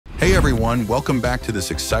Hey everyone, welcome back to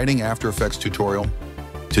this exciting After Effects tutorial.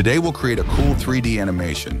 Today we'll create a cool 3D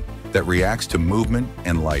animation that reacts to movement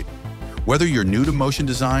and light. Whether you're new to motion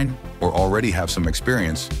design or already have some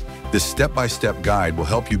experience, this step-by-step guide will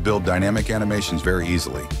help you build dynamic animations very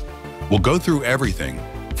easily. We'll go through everything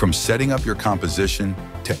from setting up your composition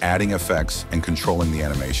to adding effects and controlling the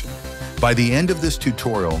animation. By the end of this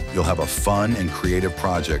tutorial, you'll have a fun and creative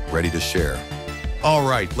project ready to share. All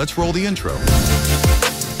right, let's roll the intro.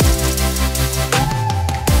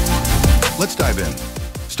 Let's dive in.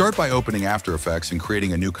 Start by opening After Effects and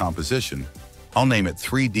creating a new composition. I'll name it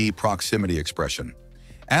 3D Proximity Expression.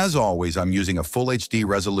 As always, I'm using a full HD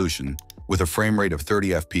resolution with a frame rate of 30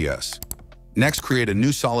 FPS. Next, create a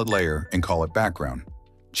new solid layer and call it Background.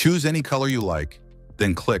 Choose any color you like,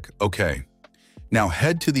 then click OK. Now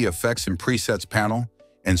head to the Effects and Presets panel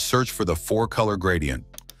and search for the 4-color gradient.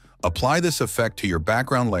 Apply this effect to your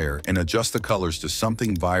background layer and adjust the colors to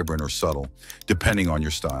something vibrant or subtle, depending on your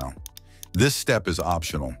style. This step is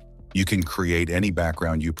optional. You can create any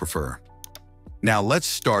background you prefer. Now let's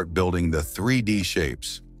start building the 3D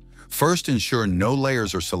shapes. First, ensure no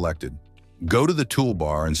layers are selected. Go to the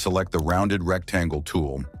toolbar and select the rounded rectangle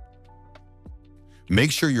tool.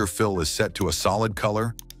 Make sure your fill is set to a solid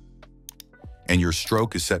color and your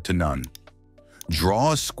stroke is set to none.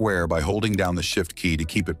 Draw a square by holding down the Shift key to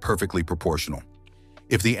keep it perfectly proportional.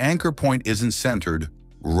 If the anchor point isn't centered,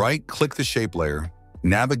 right-click the shape layer,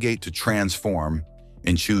 navigate to Transform,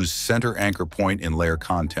 and choose Center Anchor Point in Layer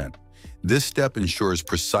Content. This step ensures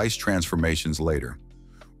precise transformations later.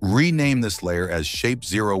 Rename this layer as Shape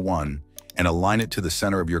 01 and align it to the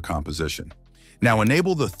center of your composition. Now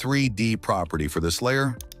enable the 3D property for this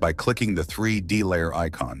layer by clicking the 3D layer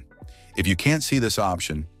icon. If you can't see this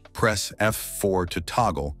option, press F4 to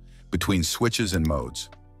toggle between switches and modes.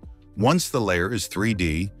 Once the layer is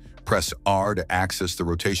 3D, press R to access the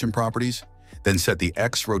rotation properties, then set the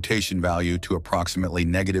X rotation value to approximately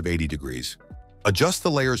 -80 degrees. Adjust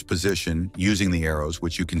the layer's position using the arrows,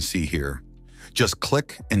 which you can see here. Just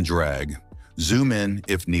click and drag. Zoom in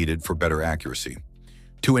if needed for better accuracy.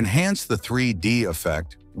 To enhance the 3D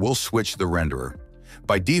effect, we'll switch the renderer.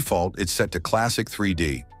 By default, it's set to Classic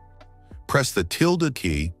 3D. Press the tilde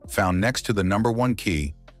key found next to the number 1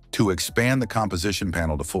 key to expand the composition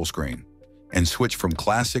panel to full screen and switch from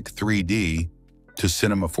Classic 3D to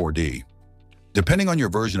Cinema 4D. Depending on your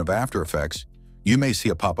version of After Effects, you may see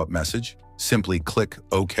a pop-up message. Simply click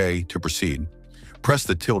OK to proceed. Press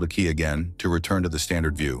the tilde key again to return to the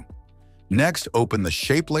standard view. Next, open the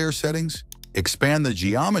Shape Layer settings, expand the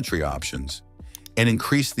geometry options, and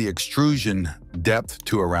increase the extrusion depth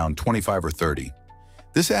to around 25 or 30.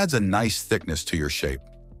 This adds a nice thickness to your shape.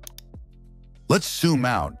 Let's zoom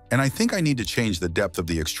out, and I think I need to change the depth of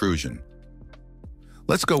the extrusion.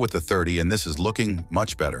 Let's go with the 30, and this is looking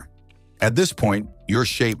much better. At this point, your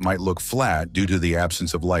shape might look flat due to the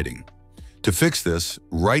absence of lighting. To fix this,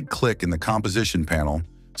 right-click in the Composition panel,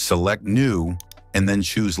 select New, and then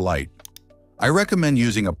choose Light. I recommend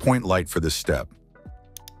using a point light for this step.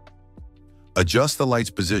 Adjust the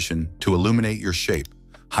light's position to illuminate your shape,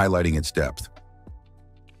 highlighting its depth.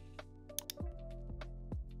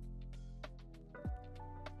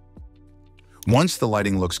 Once the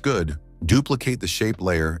lighting looks good, duplicate the shape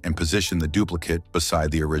layer and position the duplicate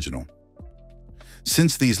beside the original.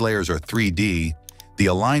 Since these layers are 3D, the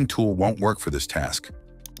Align tool won't work for this task.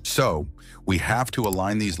 So, we have to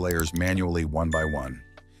align these layers manually one by one.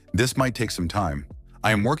 This might take some time.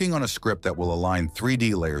 I am working on a script that will align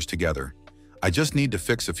 3D layers together. I just need to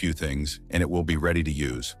fix a few things, and it will be ready to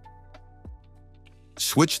use.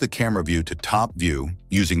 Switch the camera view to Top View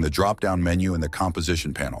using the drop-down menu in the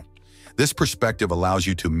Composition panel. This perspective allows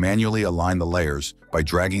you to manually align the layers by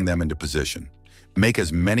dragging them into position. Make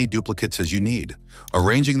as many duplicates as you need,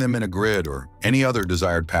 arranging them in a grid or any other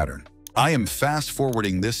desired pattern. I am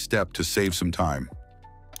fast-forwarding this step to save some time.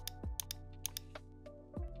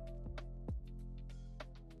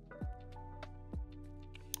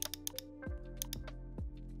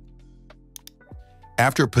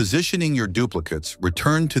 After positioning your duplicates,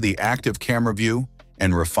 return to the active camera view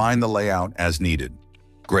and refine the layout as needed.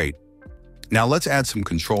 Great. Now let's add some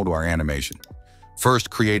control to our animation. First,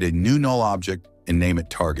 create a new null object and name it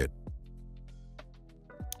Target.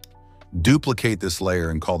 Duplicate this layer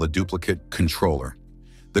and call the duplicate Controller.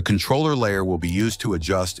 The controller layer will be used to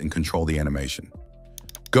adjust and control the animation.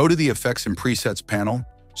 Go to the Effects and Presets panel,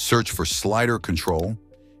 search for Slider Control,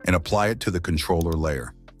 and apply it to the controller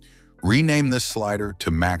layer. Rename this slider to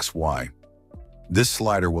Max Y. This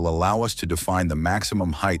slider will allow us to define the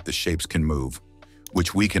maximum height the shapes can move,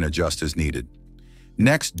 which we can adjust as needed.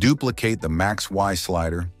 Next, duplicate the Max Y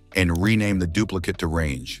slider and rename the duplicate to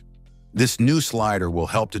Range. This new slider will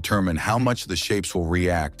help determine how much the shapes will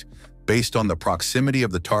react based on the proximity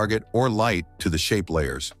of the target or light to the shape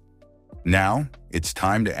layers. Now, it's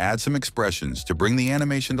time to add some expressions to bring the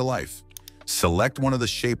animation to life. Select one of the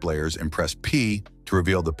shape layers and press P to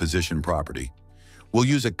reveal the position property. We'll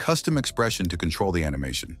use a custom expression to control the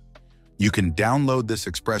animation. You can download this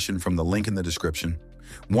expression from the link in the description.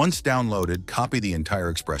 Once downloaded, copy the entire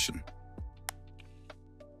expression.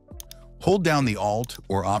 Hold down the Alt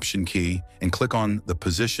or Option key and click on the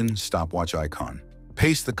Position stopwatch icon.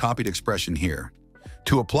 Paste the copied expression here.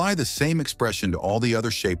 To apply the same expression to all the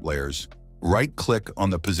other shape layers, right-click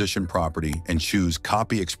on the Position property and choose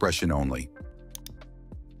Copy Expression Only.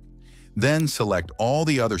 Then select all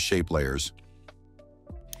the other shape layers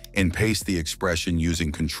and paste the expression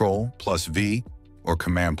using Ctrl+V or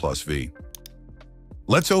Command+V.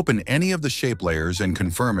 Let's open any of the shape layers and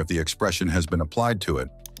confirm if the expression has been applied to it.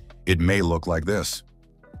 It may look like this.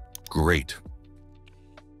 Great.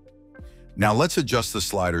 Now let's adjust the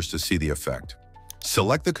sliders to see the effect.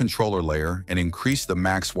 Select the controller layer and increase the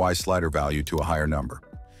max Y slider value to a higher number.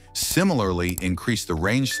 Similarly, increase the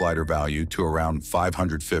range slider value to around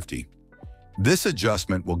 550. This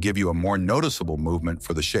adjustment will give you a more noticeable movement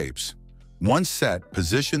for the shapes. Once set,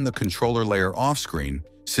 position the controller layer off-screen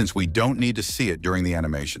since we don't need to see it during the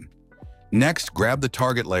animation. Next, grab the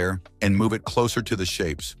target layer and move it closer to the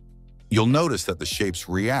shapes. You'll notice that the shapes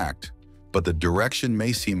react, but the direction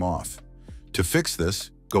may seem off. To fix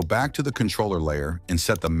this, go back to the controller layer and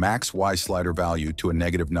set the max Y slider value to a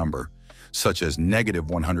negative number, such as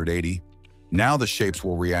 -180. Now the shapes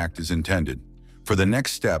will react as intended. For the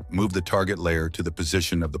next step, move the target layer to the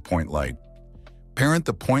position of the point light. Parent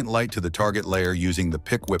the point light to the target layer using the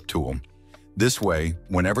Pick Whip tool. This way,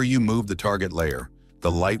 whenever you move the target layer,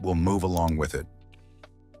 the light will move along with it.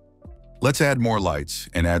 Let's add more lights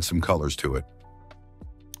and add some colors to it.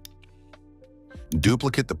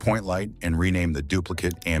 Duplicate the point light and rename the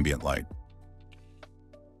duplicate ambient light.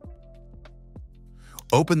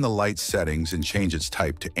 Open the light settings and change its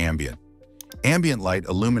type to ambient. Ambient light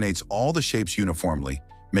illuminates all the shapes uniformly,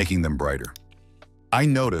 making them brighter. I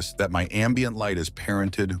noticed that my ambient light is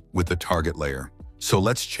parented with the target layer, so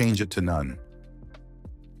let's change it to none.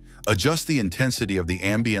 Adjust the intensity of the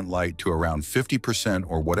ambient light to around 50%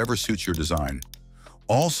 or whatever suits your design.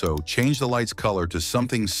 Also, change the light's color to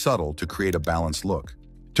something subtle to create a balanced look.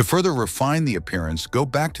 To further refine the appearance, go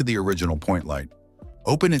back to the original point light.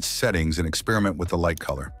 Open its settings and experiment with the light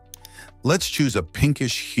color. Let's choose a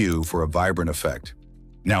pinkish hue for a vibrant effect.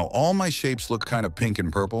 Now, all my shapes look kind of pink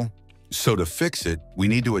and purple, so to fix it, we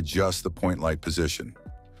need to adjust the point light position.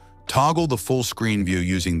 Toggle the full screen view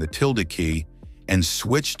using the tilde key and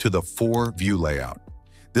switch to the 4-view layout.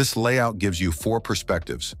 This layout gives you 4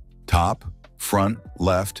 perspectives: top, front,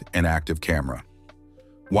 left, and active camera.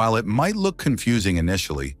 While it might look confusing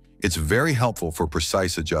initially, it's very helpful for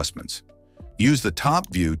precise adjustments. Use the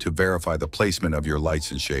top view to verify the placement of your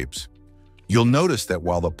lights and shapes. You'll notice that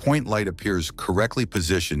while the point light appears correctly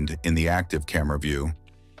positioned in the active camera view,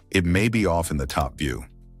 it may be off in the top view.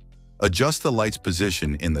 Adjust the light's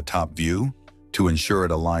position in the top view to ensure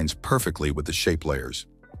it aligns perfectly with the shape layers.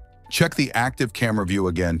 Check the active camera view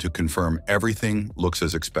again to confirm everything looks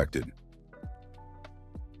as expected.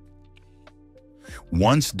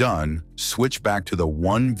 Once done, switch back to the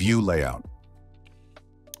 1-view layout.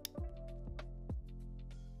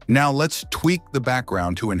 Now let's tweak the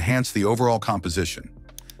background to enhance the overall composition.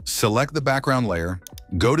 Select the background layer,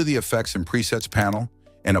 go to the Effects and Presets panel,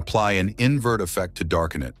 and apply an invert effect to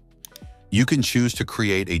darken it. You can choose to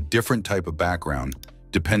create a different type of background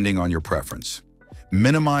depending on your preference.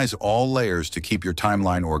 Minimize all layers to keep your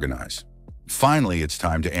timeline organized. Finally, it's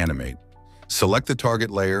time to animate. Select the target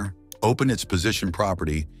layer, open its position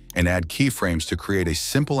property, and add keyframes to create a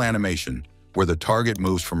simple animation where the target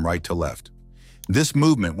moves from right to left. This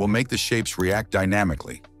movement will make the shapes react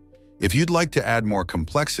dynamically. If you'd like to add more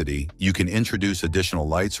complexity, you can introduce additional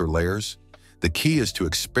lights or layers. The key is to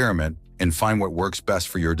experiment and find what works best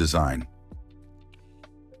for your design.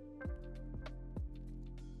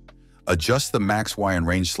 Adjust the max Y and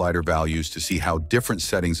range slider values to see how different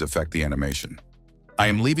settings affect the animation. I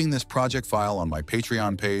am leaving this project file on my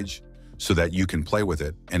Patreon page so that you can play with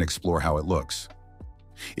it and explore how it looks.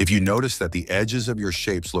 If you notice that the edges of your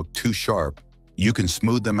shapes look too sharp, you can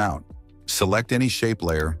smooth them out. Select any shape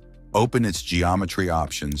layer, open its geometry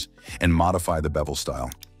options, and modify the bevel style.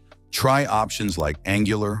 Try options like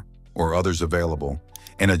angular or others available,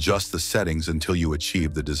 and adjust the settings until you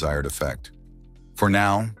achieve the desired effect. For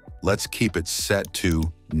now, let's keep it set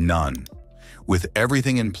to none. With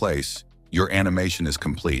everything in place, your animation is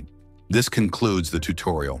complete. This concludes the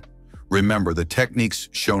tutorial. Remember, the techniques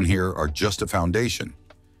shown here are just a foundation.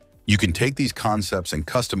 You can take these concepts and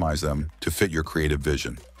customize them to fit your creative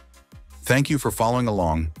vision. Thank you for following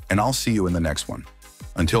along, and I'll see you in the next one.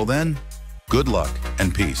 Until then, good luck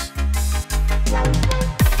and peace.